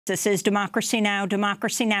This is Democracy Now!,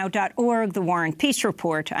 democracynow.org, The War and Peace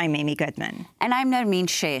Report. I'm Amy Goodman. And I'm Nermeen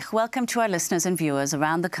Sheikh. Welcome to our listeners and viewers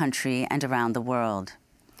around the country and around the world.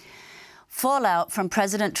 Fallout from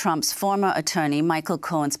President Trump's former attorney Michael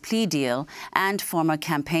Cohen's plea deal and former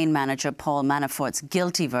campaign manager Paul Manafort's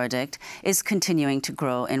guilty verdict is continuing to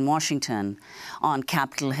grow in Washington. On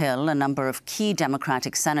Capitol Hill, a number of key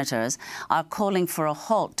Democratic senators are calling for a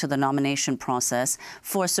halt to the nomination process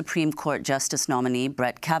for Supreme Court Justice nominee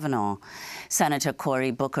Brett Kavanaugh. Senator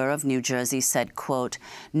Cory Booker of New Jersey said, quote,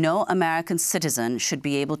 "No American citizen should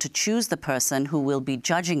be able to choose the person who will be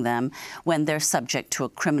judging them when they're subject to a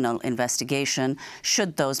criminal investigation,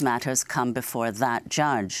 should those matters come before that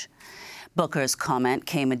judge." Booker's comment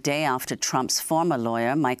came a day after Trump's former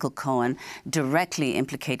lawyer, Michael Cohen, directly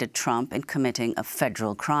implicated Trump in committing a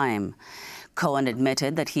federal crime. Cohen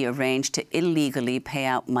admitted that he arranged to illegally pay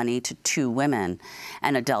out money to two women,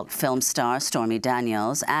 an adult film star, Stormy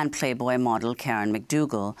Daniels, and Playboy model Karen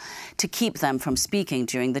McDougal, to keep them from speaking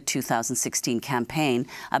during the 2016 campaign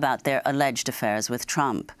about their alleged affairs with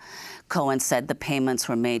Trump. Cohen said the payments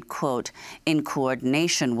were made, quote, "in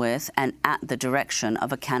coordination with and at the direction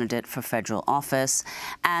of a candidate for federal office,"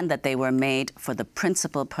 and that they were made for the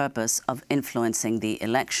principal purpose of influencing the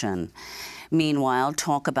election. Meanwhile,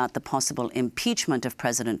 talk about the possible impeachment of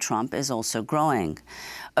President Trump is also growing.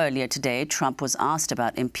 Earlier today, Trump was asked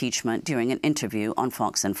about impeachment during an interview on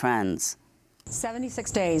Fox and Friends.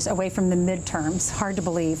 76 days away from the midterms. Hard to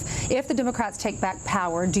believe. If the Democrats take back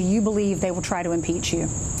power, do you believe they will try to impeach you?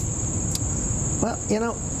 Well, you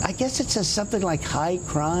know, I guess it says something like high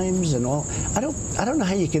crimes and all. I don't know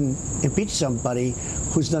how you can impeach somebody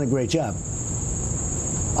who's done a great job.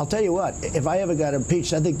 I'll tell you what, if I ever got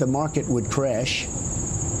impeached, I think the market would crash.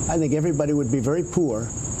 I think everybody would be very poor,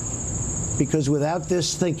 because without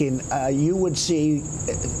this thinking, you would see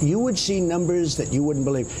numbers that you wouldn't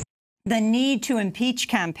believe. The Need to Impeach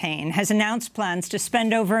campaign has announced plans to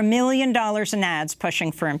spend over $1 million in ads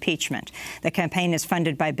pushing for impeachment. The campaign is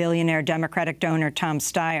funded by billionaire Democratic donor Tom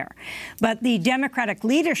Steyer. But the Democratic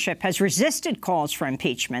leadership has resisted calls for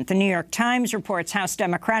impeachment. The New York Times reports House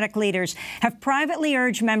Democratic leaders have privately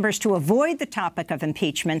urged members to avoid the topic of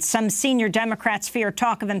impeachment. Some senior Democrats fear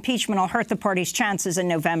talk of impeachment will hurt the party's chances in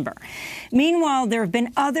November. Meanwhile, there have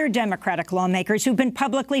been other Democratic lawmakers who've been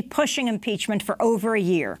publicly pushing impeachment for over a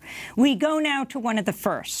year. We go now to one of the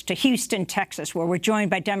first, to Houston, Texas, where we're joined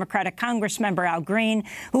by Democratic Congressmember Al Green,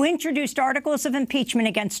 who introduced articles of impeachment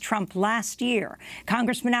against Trump last year.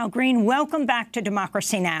 Congressman Al Green, welcome back to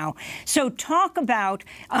Democracy Now! So talk about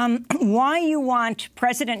why you want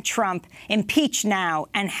President Trump impeached now,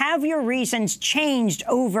 and have your reasons changed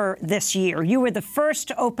over this year? You were the first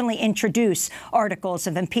to openly introduce articles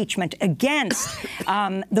of impeachment against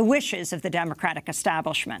the wishes of the Democratic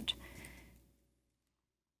establishment.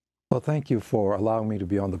 Well, thank you for allowing me to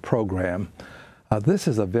be on the program. This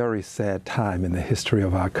is a very sad time in the history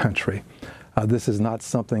of our country. This is not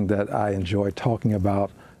something that I enjoy talking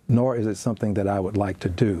about, nor is it something that I would like to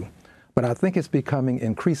do. But I think it's becoming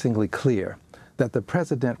increasingly clear that the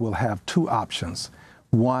president will have two options.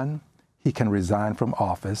 One, he can resign from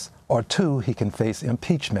office, or two, he can face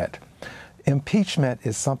impeachment. Impeachment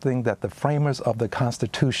is something that the framers of the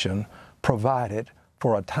Constitution provided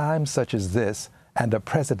for a time such as this and a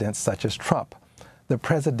president such as Trump. The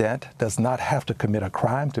president does not have to commit a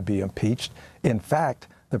crime to be impeached. In fact,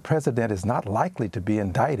 the president is not likely to be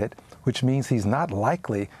indicted, which means he's not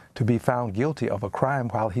likely to be found guilty of a crime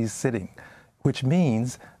while he's sitting, which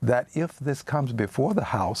means that if this comes before the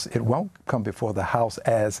House, it won't come before the House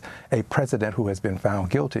as a president who has been found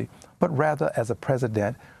guilty, but rather as a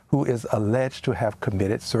president who is alleged to have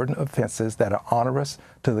committed certain offenses that are onerous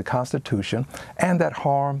to the Constitution and that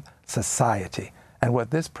harm society. And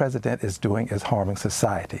what this president is doing is harming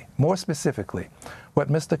society. More specifically, what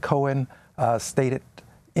Mr. Cohen stated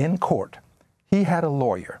in court, he had a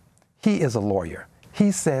lawyer. He is a lawyer.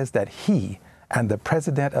 He says that he and the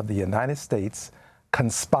President of the United States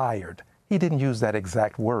conspired. He didn't use that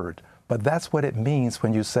exact word, but that's what it means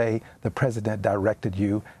when you say the president directed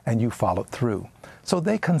you and you followed through. So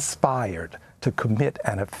they conspired to commit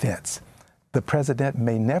an offense. The president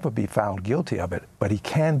may never be found guilty of it, but he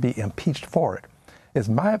can be impeached for it. It's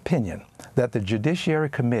my opinion that the Judiciary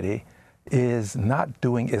Committee is not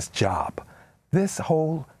doing its job. This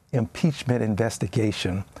whole impeachment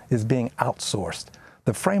investigation is being outsourced.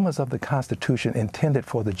 The framers of the Constitution intended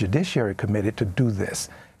for the Judiciary Committee to do this,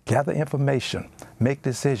 gather information, make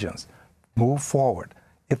decisions, move forward.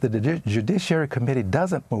 If the Judiciary Committee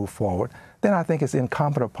doesn't move forward, then I think it's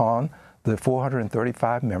incumbent upon the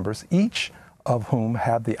 435 members, each of whom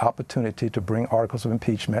have the opportunity to bring articles of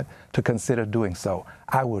impeachment to consider doing so.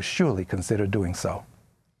 I will surely consider doing so.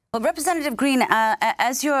 Well, Representative Green,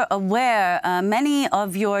 as you're aware, many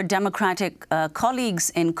of your Democratic colleagues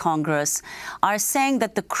in Congress are saying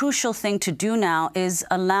that the crucial thing to do now is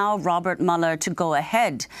allow Robert Mueller to go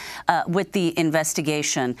ahead with the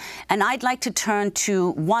investigation. And I'd like to turn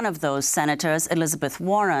to one of those senators, Elizabeth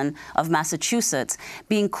Warren of Massachusetts,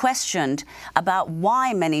 being questioned about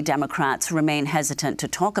why many Democrats remain hesitant to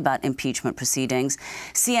talk about impeachment proceedings.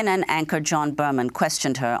 CNN anchor John Berman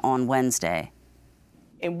questioned her on Wednesday.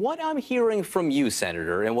 And what I'm hearing from you,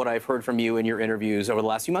 Senator, and what I've heard from you in your interviews over the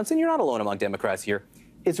last few months, and you're not alone among Democrats here,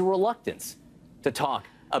 is a reluctance to talk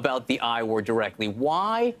about the I word directly.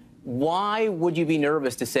 Why would you be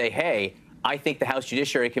nervous to say, hey, I think the House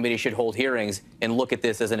Judiciary Committee should hold hearings and look at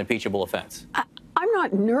this as an impeachable offense? I'm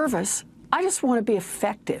not nervous. I just want to be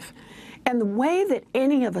effective. And the way that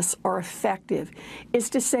any of us are effective is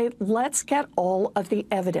to say, let's get all of the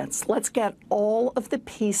evidence. Let's get all of the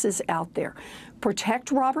pieces out there.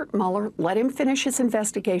 Protect Robert Mueller. Let him finish his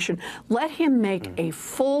investigation. Let him make a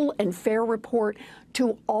full and fair report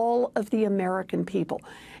to all of the American people.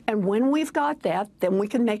 And when we've got that, then we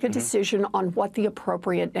can make a decision on what the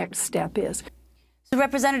appropriate next step is. So,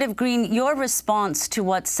 Representative Green, your response to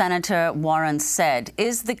what Senator Warren said,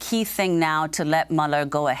 is the key thing now to let Mueller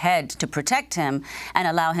go ahead to protect him and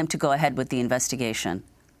allow him to go ahead with the investigation?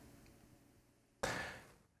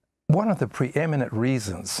 One of the preeminent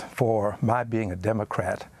reasons for my being a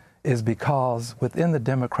Democrat is because within the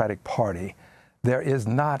Democratic Party, there is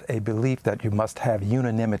not a belief that you must have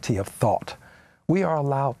unanimity of thought. We are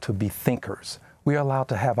allowed to be thinkers. We are allowed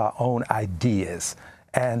to have our own ideas.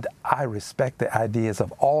 And I respect the ideas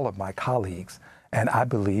of all of my colleagues. And I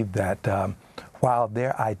believe that while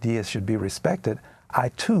their ideas should be respected, I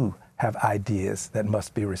too have ideas that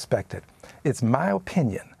must be respected. It's my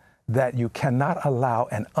opinion that you cannot allow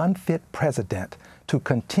an unfit president to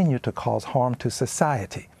continue to cause harm to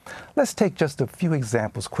society. Let's take just a few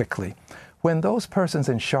examples quickly. When those persons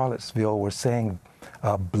in Charlottesville were saying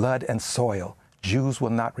blood and soil, Jews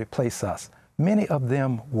will not replace us, many of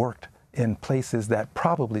them worked in places that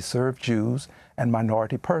probably serve Jews and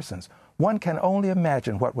minority persons. One can only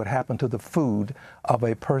imagine what would happen to the food of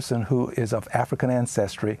a person who is of African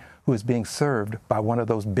ancestry who is being served by one of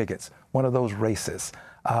those bigots, one of those racists.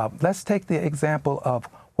 Let's take the example of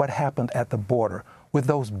what happened at the border with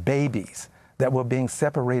those babies that were being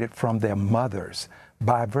separated from their mothers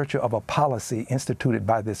by virtue of a policy instituted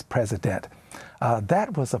by this president.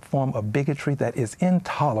 That was a form of bigotry that is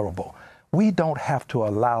intolerable. We don't have to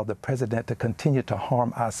allow the president to continue to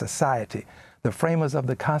harm our society. The framers of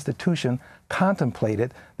the Constitution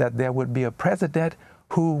contemplated that there would be a president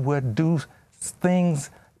who would do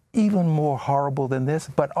things even more horrible than this,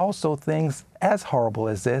 but also things as horrible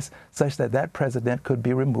as this, such that that president could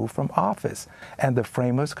be removed from office. And the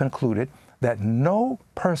framers concluded that no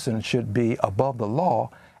person should be above the law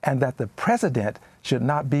and that the president should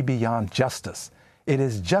not be beyond justice. It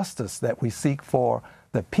is justice that we seek for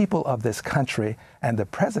the people of this country, and the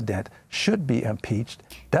president should be impeached,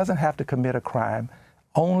 doesn't have to commit a crime,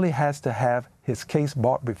 only has to have his case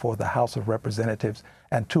brought before the House of Representatives,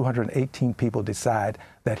 and 218 people decide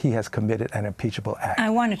that he has committed an impeachable act. I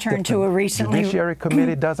want to turn to a recently... If the Judiciary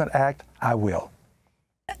Committee doesn't act, I will.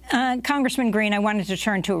 Congressman Green, I wanted to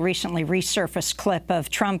turn to a recently resurfaced clip of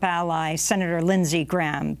Trump ally Senator Lindsey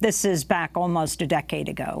Graham. This is back almost a decade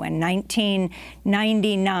ago, in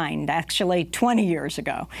 1999, actually 20 years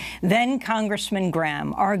ago. Then Congressman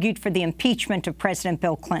Graham argued for the impeachment of President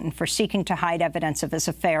Bill Clinton for seeking to hide evidence of his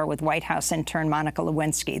affair with White House intern Monica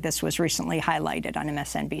Lewinsky. This was recently highlighted on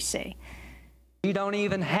MSNBC. You don't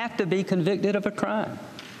even have to be convicted of a crime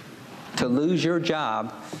to lose your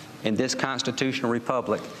job in this constitutional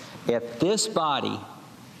republic. If this body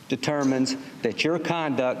determines that your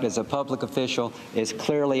conduct as a public official is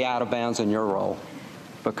clearly out of bounds in your role,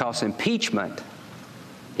 because impeachment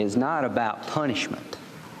is not about punishment.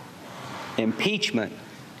 Impeachment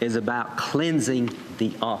is about cleansing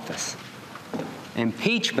the office.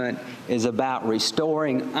 Impeachment is about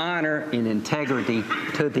restoring honor and integrity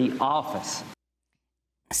to the office.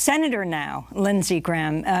 Senator now, Lindsey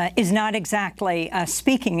Graham, is not exactly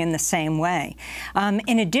speaking in the same way.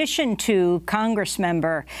 In addition to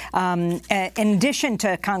Congressmember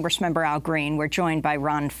Al Green, we're joined by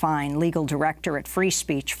Ron Fine, legal director at Free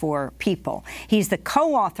Speech for People. He's the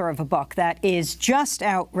co-author of a book that is just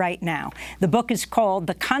out right now. The book is called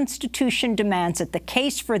 "The Constitution Demands It: The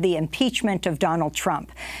Case for the Impeachment of Donald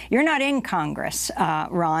Trump." You're not in Congress,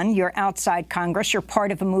 Ron. You're outside Congress. You're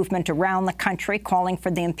part of a movement around the country calling for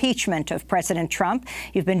the the impeachment of President Trump.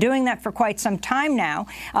 You've been doing that for quite some time now.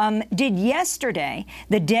 Did yesterday,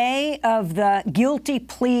 the day of the guilty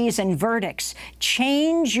pleas and verdicts,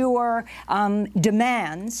 change your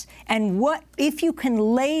demands? And what, if you can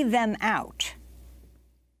lay them out?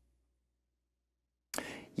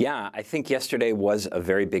 Yeah, I think yesterday was a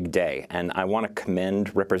very big day, and I want to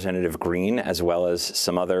commend Representative Green as well as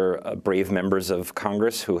some other brave members of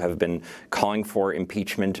Congress who have been calling for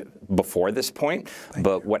impeachment before this point.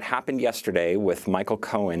 But what happened yesterday with Michael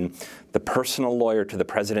Cohen, the personal lawyer to the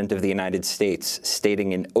President of the United States,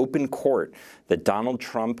 stating in open court that Donald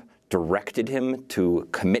Trump directed him to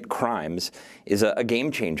commit crimes, is a game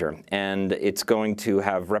changer. And it's going to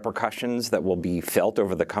have repercussions that will be felt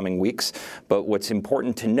over the coming weeks. But what's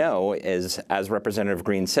important to know is, as Representative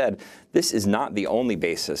Green said, this is not the only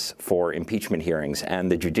basis for impeachment hearings. And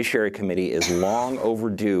the Judiciary Committee is long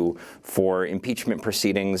overdue for impeachment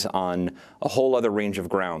proceedings on a whole other range of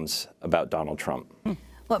grounds about Donald Trump.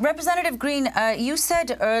 Well, Representative Green, you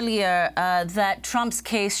said earlier that Trump's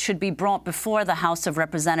case should be brought before the House of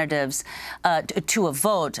Representatives to a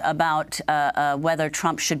vote about whether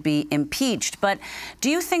Trump should be impeached. But do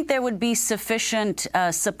you think there would be sufficient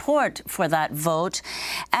support for that vote?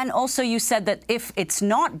 And also, you said that if it's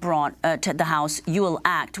not brought to the House, you will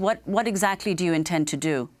act. What exactly do you intend to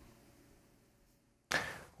do?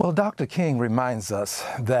 Well, Dr. King reminds us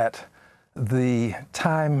that the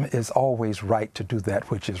time is always right to do that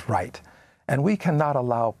which is right. And we cannot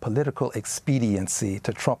allow political expediency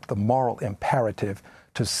to trump the moral imperative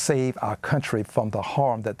to save our country from the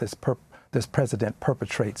harm that this president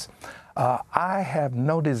perpetrates. I have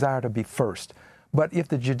no desire to be first, but if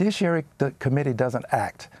the Judiciary Committee doesn't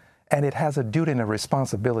act, and it has a duty and a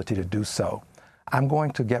responsibility to do so, I'm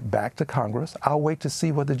going to get back to Congress. I'll wait to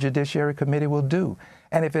see what the Judiciary Committee will do.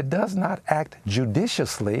 And if it does not act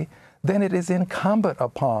judiciously, then it is incumbent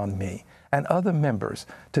upon me and other members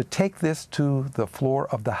to take this to the floor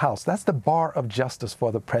of the House. That's the bar of justice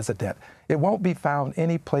for the president. It won't be found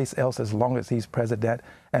anyplace else as long as he's president,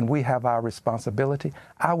 and we have our responsibility.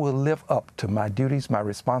 I will live up to my duties, my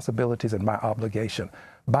responsibilities, and my obligation.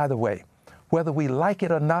 By the way, whether we like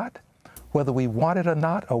it or not, whether we want it or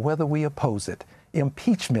not, or whether we oppose it,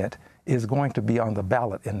 impeachment is going to be on the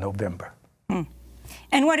ballot in November.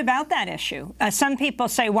 And what about that issue? Some people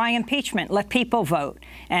say, why impeachment? Let people vote.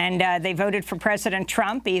 And they voted for President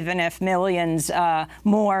Trump, even if millions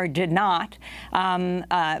more did not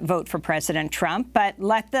vote for President Trump. But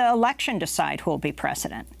let the election decide who will be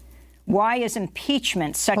president. Why is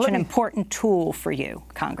impeachment such an important tool for you,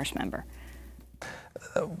 Congressmember?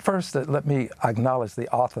 First, let me acknowledge the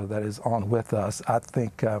author that is on with us. I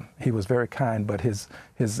think he was very kind, but his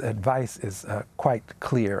advice is quite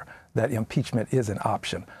clear that impeachment is an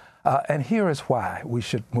option. And here is why we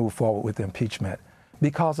should move forward with impeachment.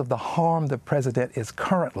 Because of the harm the president is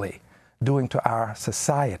currently doing to our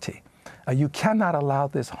society. You cannot allow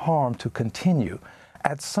this harm to continue.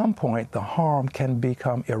 At some point, the harm can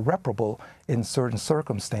become irreparable in certain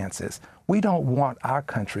circumstances. We don't want our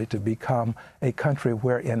country to become a country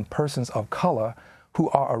wherein persons of color who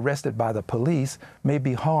are arrested by the police may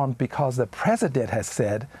be harmed because the president has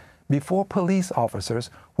said before police officers,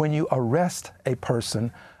 when you arrest a person,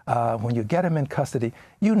 when you get him in custody,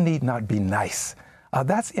 you need not be nice.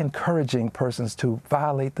 That's encouraging persons to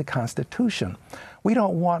violate the Constitution. We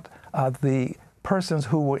don't want the persons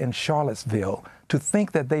who were in Charlottesville to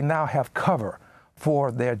think that they now have cover for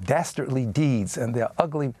their dastardly deeds and their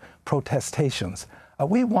ugly protestations.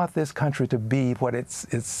 We want this country to be what it's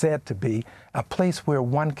said to be, a place where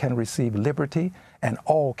one can receive liberty and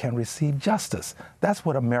all can receive justice. That's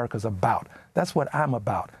what America's about. That's what I'm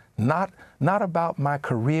about. Not about my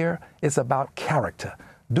career, it's about character.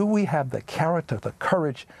 Do we have the character, the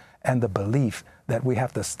courage, and the belief that we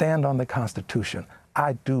have to stand on the Constitution?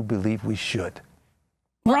 I do believe we should.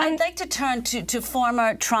 Well, I'd like to turn to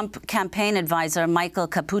former Trump campaign advisor Michael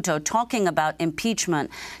Caputo talking about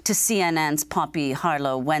impeachment to CNN's Poppy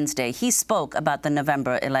Harlow Wednesday. He spoke about the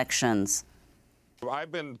November elections.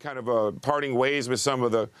 I've been kind of parting ways with some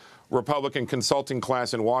of the Republican consulting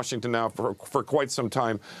class in Washington now for quite some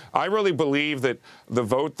time. I really believe that the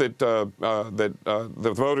vote that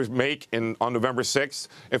the voters make on November 6th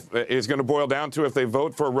is going to boil down to if they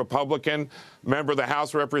vote for a Republican member of the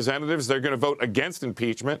House of Representatives, they're going to vote against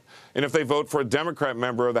impeachment, and if they vote for a Democrat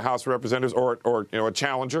member of the House of Representatives or a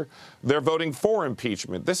challenger, they're voting for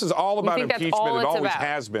impeachment. This is all about impeachment. It always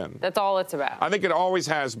has been. That's all it's about. I think it always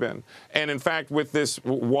has been, and in fact, with this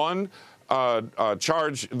one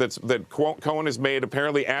charge that Cohen has made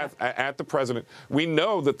apparently at the president, we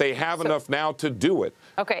know that they have enough now to do it.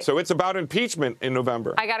 Okay. So it's about impeachment in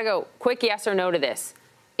November. I got to go. Quick yes or no to this.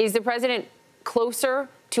 Is the president closer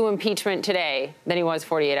to impeachment today than he was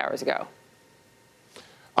 48 hours ago?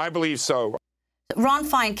 I believe so. Ron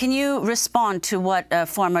Fine, can you respond to what a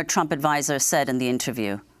former Trump advisor said in the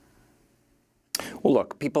interview? Well,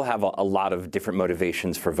 look, people have a lot of different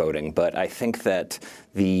motivations for voting, but I think that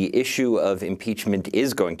the issue of impeachment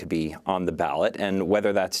is going to be on the ballot, and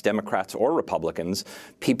whether that's Democrats or Republicans,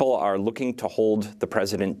 people are looking to hold the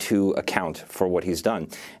president to account for what he's done.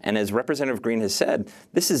 And as Representative Green has said,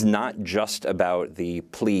 this is not just about the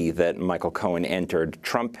plea that Michael Cohen entered.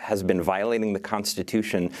 Trump has been violating the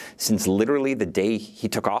Constitution since literally the day he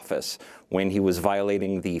took office, when he was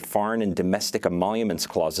violating the foreign and domestic emoluments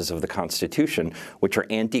clauses of the Constitution, which are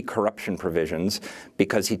anti-corruption provisions,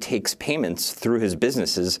 because he takes payments through his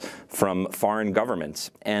businesses from foreign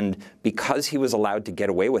governments. And because he was allowed to get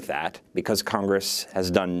away with that, because Congress has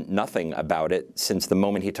done nothing about it since the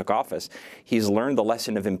moment he took office, he's learned the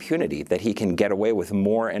lesson of impunity, that he can get away with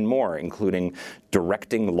more and more, including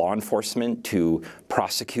directing law enforcement to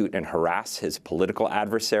prosecute and harass his political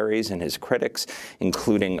adversaries and his critics,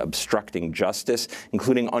 including obstructing justice,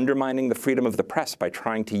 including undermining the freedom of the press by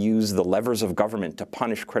trying to use the levers of government to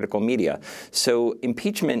punish critical media. So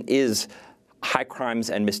impeachment is high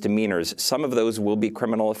crimes and misdemeanors. Some of those will be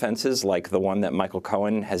criminal offenses, like the one that Michael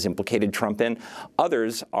Cohen has implicated Trump in.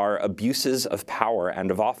 Others are abuses of power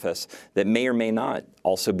and of office that may or may not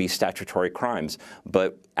also be statutory crimes.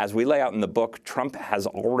 But as we lay out in the book, Trump has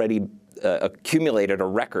already accumulated a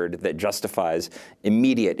record that justifies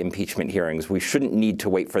immediate impeachment hearings. We shouldn't need to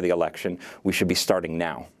wait for the election. We should be starting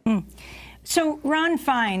now. So, Ron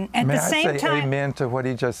Fine, at the same time... May I say amen to what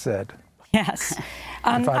he just said? Yes.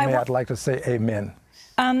 If I may, I'd like to say amen.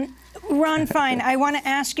 Ron Fine, I want to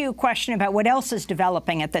ask you a question about what else is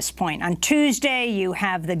developing at this point. On Tuesday, you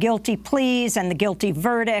have the guilty pleas and the guilty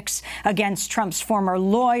verdicts against Trump's former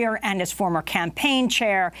lawyer and his former campaign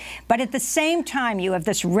chair. But at the same time, you have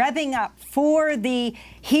this revving up for the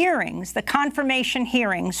hearings, the confirmation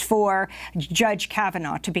hearings for Judge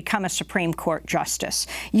Kavanaugh to become a Supreme Court justice.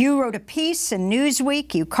 You wrote a piece in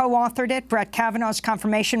Newsweek. You co-authored it. Brett Kavanaugh's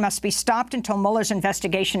confirmation must be stopped until Mueller's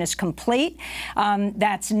investigation is complete.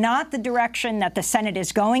 That's not the direction that the Senate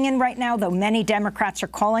is going in right now, though many Democrats are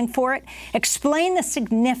calling for it. Explain the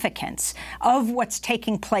significance of what's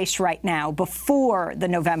taking place right now before the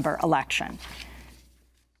November election.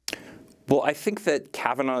 Well, I think that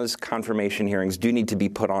Kavanaugh's confirmation hearings do need to be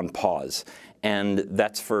put on pause. And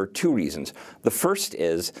that's for two reasons. The first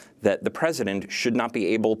is that the president should not be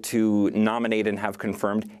able to nominate and have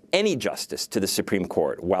confirmed any justice to the Supreme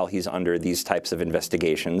Court while he's under these types of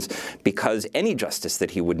investigations, because any justice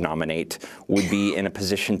that he would nominate would be in a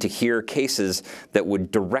position to hear cases that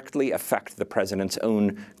would directly affect the president's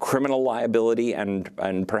own criminal liability and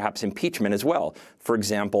perhaps impeachment as well. For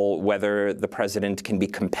example, whether the president can be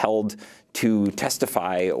compelled to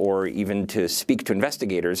testify or even to speak to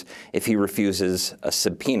investigators if he refuses a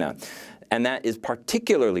subpoena. And that is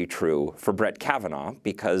particularly true for Brett Kavanaugh,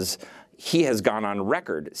 because he has gone on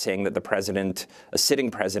record saying that the president, a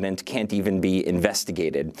sitting president, can't even be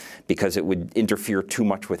investigated because it would interfere too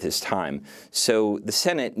much with his time. So the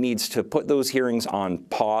Senate needs to put those hearings on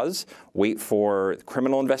pause, wait for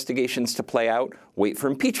criminal investigations to play out, wait for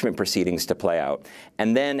impeachment proceedings to play out.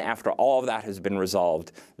 And then after all of that has been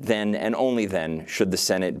resolved, then and only then should the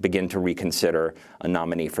Senate begin to reconsider a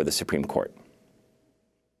nominee for the Supreme Court.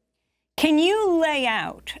 Can you lay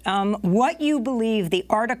out what you believe the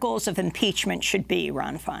articles of impeachment should be,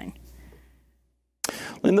 Ron Fine?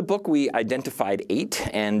 In the book, we identified 8,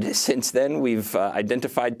 and since then we've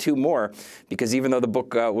identified 2 more, because even though the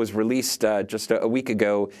book was released just a week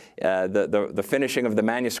ago, the finishing of the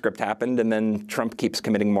manuscript happened, and then Trump keeps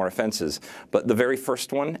committing more offenses. But the very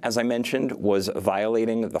first one, as I mentioned, was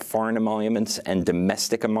violating the foreign emoluments and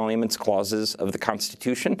domestic emoluments clauses of the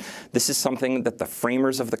Constitution. This is something that the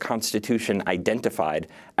framers of the Constitution identified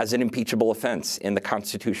as an impeachable offense in the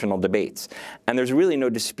constitutional debates. And there's really no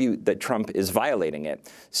dispute that Trump is violating it.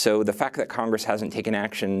 So the fact that Congress hasn't taken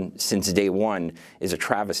action since day one is a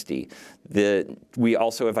travesty. We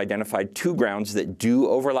also have identified 2 grounds that do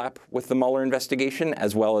overlap with the Mueller investigation,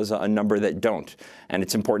 as well as a number that don't. And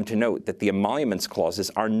it's important to note that the emoluments clauses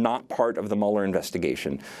are not part of the Mueller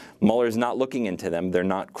investigation. Mueller is not looking into them. They're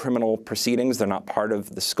not criminal proceedings. They're not part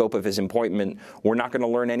of the scope of his appointment. We're not going to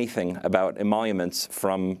learn anything about emoluments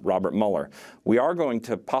from Robert Mueller. We are going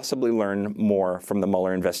to possibly learn more from the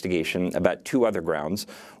Mueller investigation about 2 other grounds.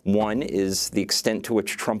 grounds. One is the extent to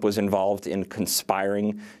which Trump was involved in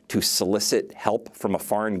conspiring to solicit help from a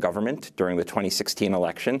foreign government during the 2016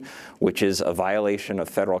 election, which is a violation of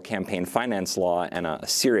federal campaign finance law and a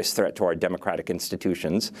serious threat to our democratic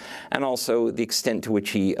institutions, and also the extent to which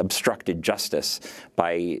he obstructed justice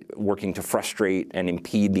by working to frustrate and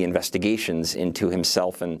impede the investigations into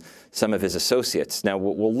himself and some of his associates. Now,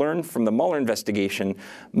 what we'll learn from the Mueller investigation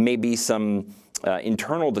may be some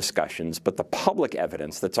internal discussions, but the public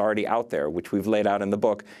evidence that's already out there, which we've laid out in the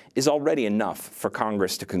book, is already enough for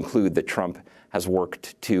Congress to conclude that Trump has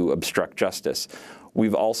worked to obstruct justice.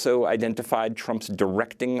 We've also identified Trump's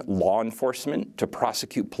directing law enforcement to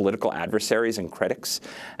prosecute political adversaries and critics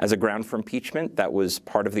as a ground for impeachment. That was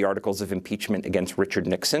part of the articles of impeachment against Richard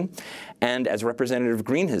Nixon. And as Representative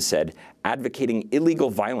Green has said, advocating illegal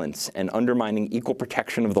violence and undermining equal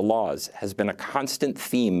protection of the laws has been a constant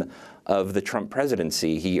theme of the Trump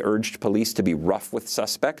presidency. He urged police to be rough with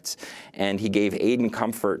suspects, and he gave aid and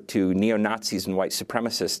comfort to neo-Nazis and white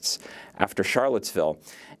supremacists after Charlottesville.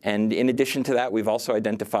 And in addition to that, we've also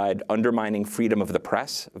identified undermining freedom of the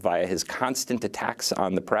press via his constant attacks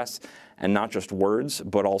on the press, and not just words,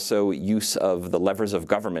 but also use of the levers of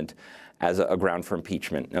government as a ground for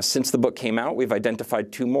impeachment. Now, since the book came out, we've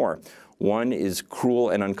identified two more. One is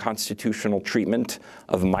cruel and unconstitutional treatment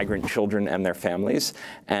of migrant children and their families.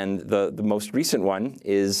 And the most recent one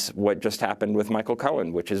is what just happened with Michael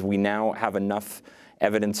Cohen, which is we now have enough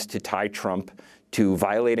evidence to tie Trump to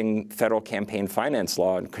violating federal campaign finance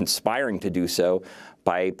law and conspiring to do so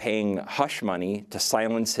by paying hush money to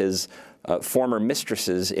silence his former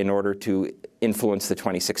mistresses in order to influence the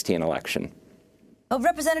 2016 election.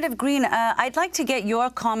 Representative Green, I'd like to get your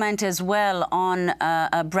comment as well on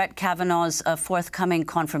Brett Kavanaugh's forthcoming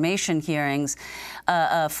confirmation hearings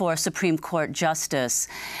for Supreme Court Justice.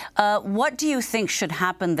 What do you think should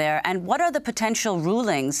happen there, and what are the potential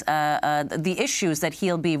rulings, the issues that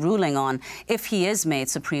he'll be ruling on if he is made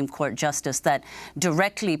Supreme Court Justice that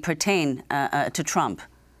directly pertain to Trump?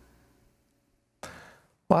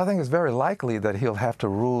 Well, I think it's very likely that he'll have to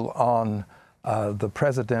rule on the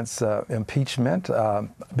president's impeachment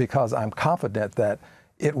because I'm confident that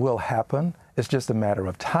it will happen. It's just a matter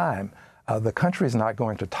of time. The country is not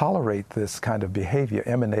going to tolerate this kind of behavior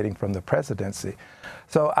emanating from the presidency.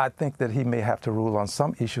 So I think that he may have to rule on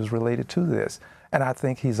some issues related to this. And I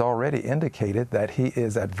think he's already indicated that he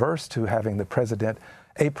is adverse to having a president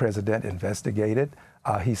investigated.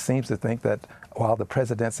 He seems to think that while the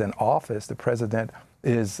president's in office, the president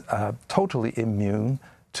is totally immune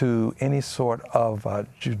to any sort of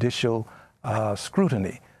judicial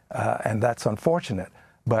scrutiny, and that's unfortunate.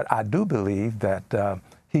 But I do believe that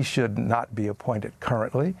he should not be appointed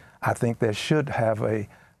currently. I think there should have a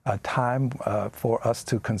time for us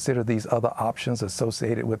to consider these other options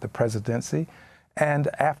associated with the presidency, and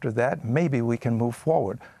after that, maybe we can move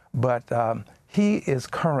forward. But he is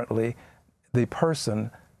currently the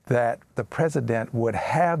person that the president would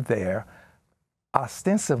have there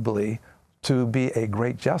ostensibly to be a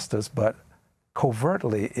great justice, but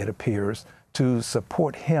covertly, it appears, to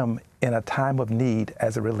support him in a time of need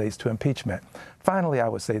as it relates to impeachment. Finally, I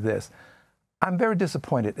would say this. I'm very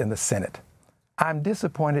disappointed in the Senate. I'm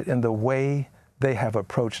disappointed in the way they have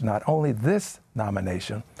approached not only this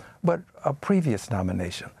nomination, but a previous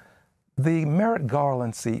nomination. The Merrick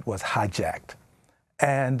Garland seat was hijacked,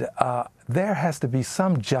 and there has to be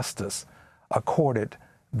some justice accorded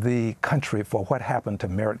the country for what happened to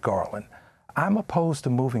Merrick Garland. I'm opposed to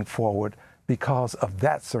moving forward because of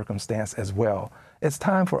that circumstance as well. It's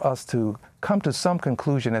time for us to come to some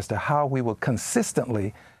conclusion as to how we will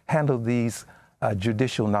consistently handle these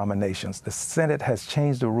judicial nominations. The Senate has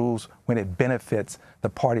changed the rules when it benefits the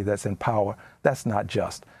party that's in power. That's not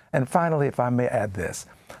just. And finally, if I may add this,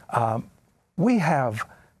 we have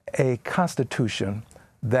a Constitution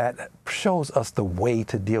that shows us the way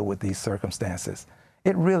to deal with these circumstances.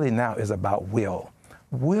 It really now is about will.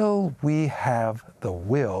 Will we have the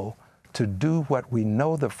will to do what we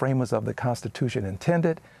know the framers of the Constitution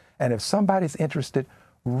intended? And if somebody's interested,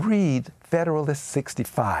 read Federalist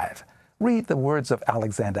 65. Read the words of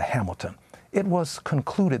Alexander Hamilton. It was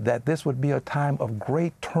concluded that this would be a time of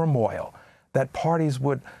great turmoil, that parties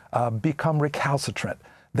would become recalcitrant,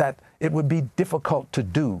 that it would be difficult to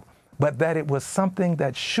do, but that it was something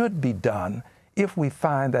that should be done if we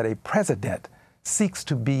find that a president seeks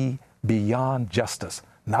to be beyond justice.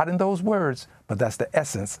 Not in those words, but that's the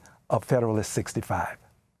essence of Federalist 65.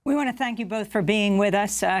 We want to thank you both for being with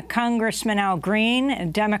us. Congressman Al Green, a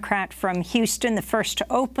Democrat from Houston, the first to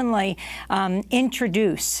openly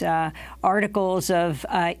introduce articles of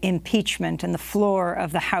impeachment on the floor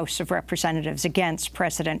of the House of Representatives against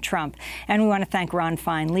President Trump. And we want to thank Ron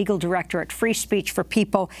Fine, legal director at Free Speech for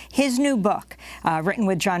People. His new book, written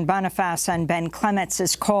with John Boniface and Ben Clements,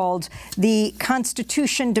 is called The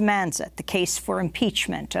Constitution Demands It, The Case for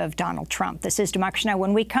Impeachment of Donald Trump. This is Democracy Now!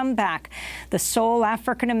 When we come back, the sole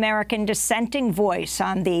African-American dissenting voice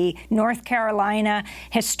on the North Carolina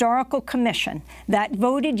Historical Commission that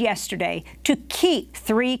voted yesterday to keep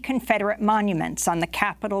 3 Confederate monuments on the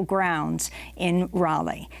Capitol grounds in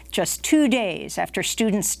Raleigh, just 2 days after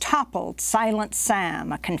students toppled Silent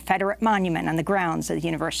Sam, a Confederate monument on the grounds of the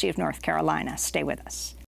University of North Carolina. Stay with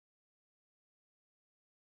us.